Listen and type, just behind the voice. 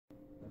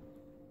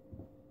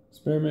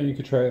Experiment you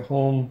could try at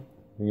home.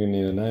 You're going to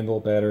need a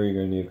 9-volt battery,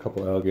 you're going to need a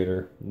couple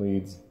alligator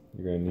leads,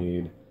 you're going to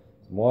need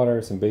some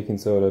water, some baking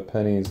soda,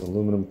 pennies,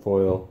 aluminum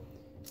foil,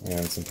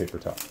 and some paper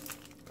towel.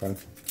 Okay?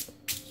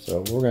 So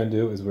what we're going to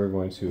do is we're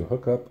going to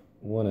hook up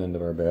one end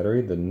of our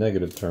battery, the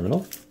negative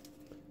terminal,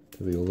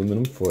 to the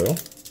aluminum foil.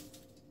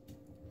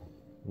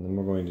 And then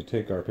we're going to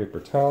take our paper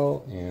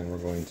towel and we're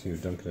going to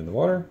dunk it in the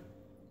water.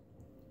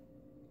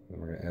 And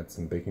we're going to add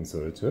some baking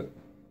soda to it.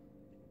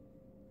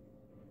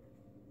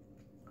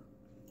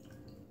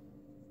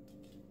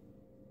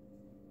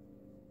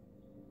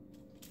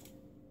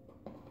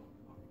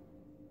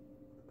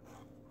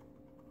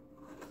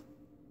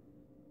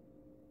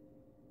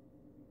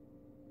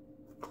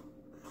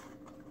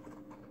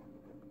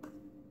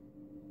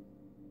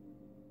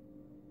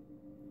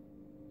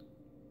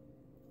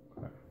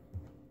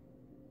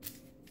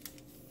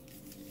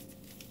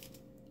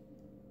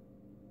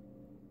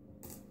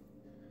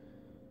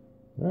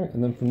 Alright,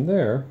 and then from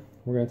there,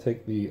 we're going to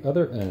take the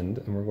other end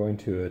and we're going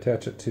to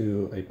attach it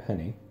to a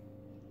penny.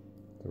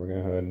 So we're going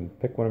to go ahead and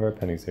pick one of our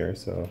pennies here.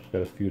 So I've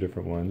got a few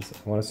different ones.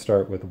 I want to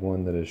start with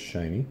one that is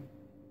shiny.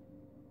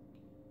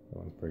 That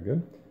one's pretty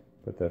good.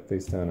 Put that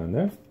face down on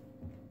there.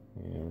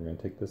 And we're going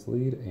to take this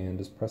lead and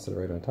just press it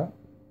right on top.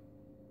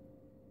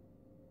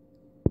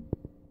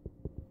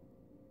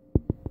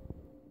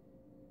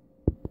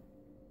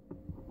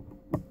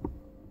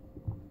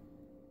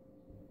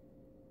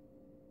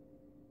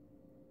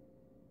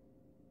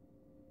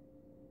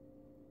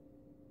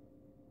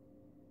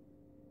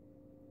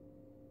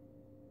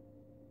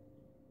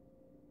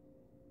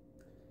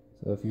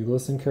 So if you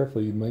listen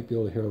carefully, you might be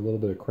able to hear a little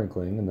bit of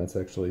crinkling, and that's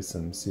actually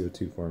some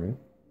CO2 forming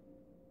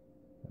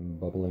and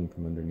bubbling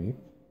from underneath.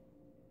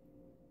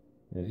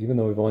 And even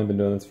though we've only been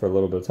doing this for a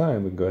little bit of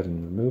time, we can go ahead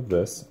and remove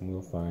this, and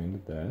we'll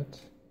find that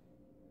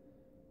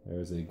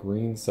there's a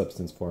green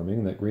substance forming,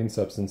 and that green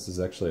substance is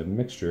actually a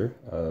mixture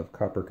of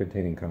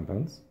copper-containing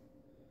compounds.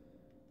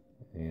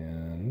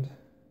 And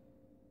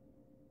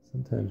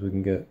sometimes we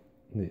can get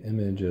the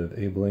image of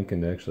Abe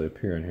Lincoln to actually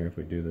appear in here if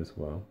we do this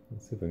well.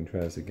 Let's see if we can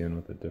try this again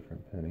with a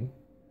different penny.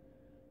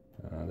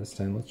 This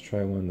time let's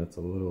try one that's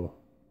a little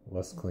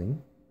less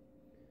clean.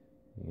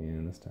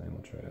 And this time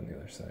we'll try it on the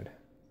other side.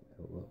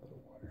 Add a little bit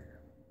of water here.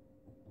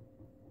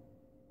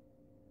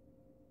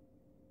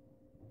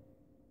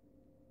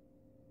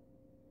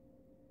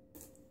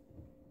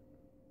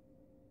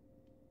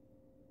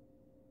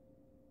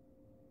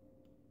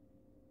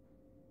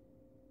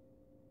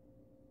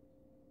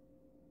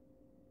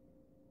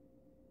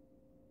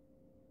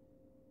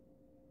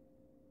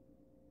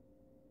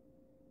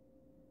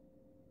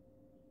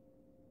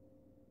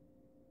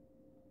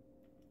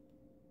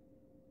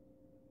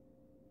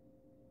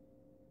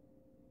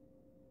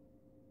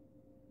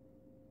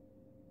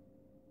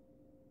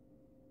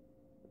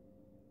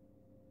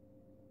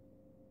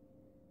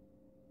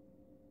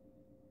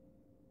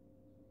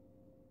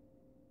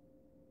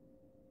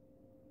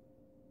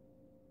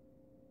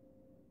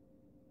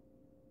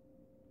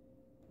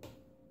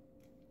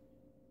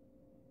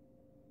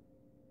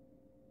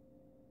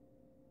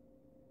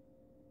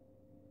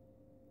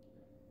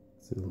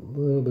 See a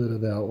little bit of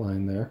the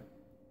outline there.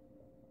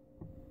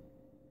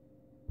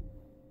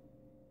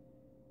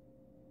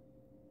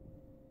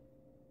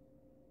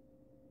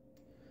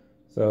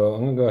 So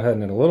I'm going to go ahead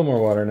and add a little more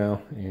water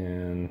now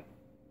and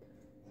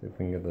see if we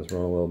can get this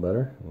rolling a little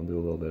better. We'll do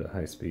a little bit of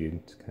high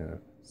speed to kind of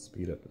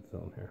speed up the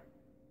film here.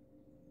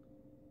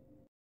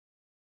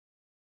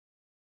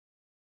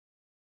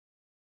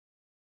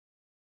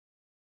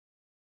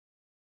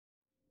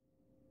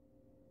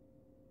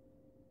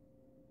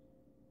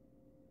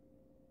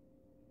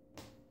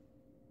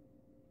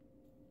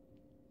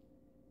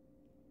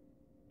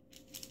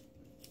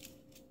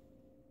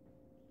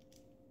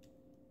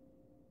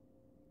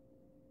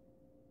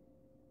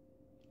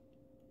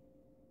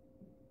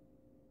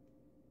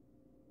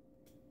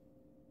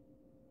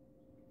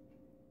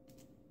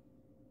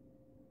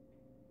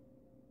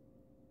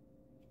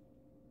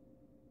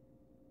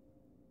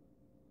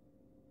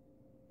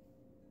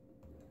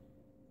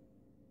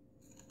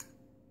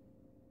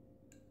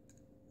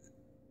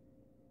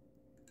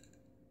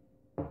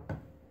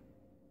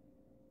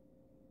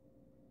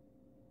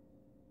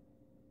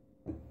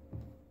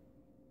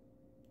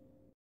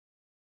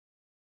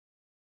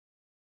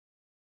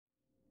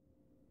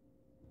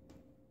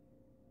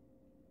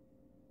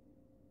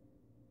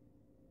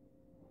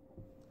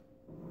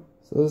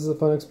 So this is a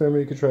fun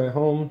experiment you could try at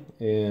home,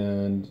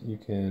 and you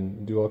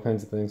can do all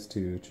kinds of things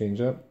to change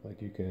up. Like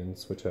you can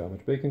switch out how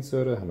much baking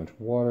soda, how much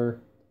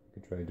water.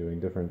 You can try doing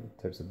different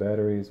types of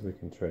batteries. We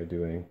can try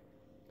doing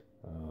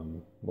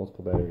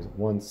multiple batteries at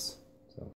once.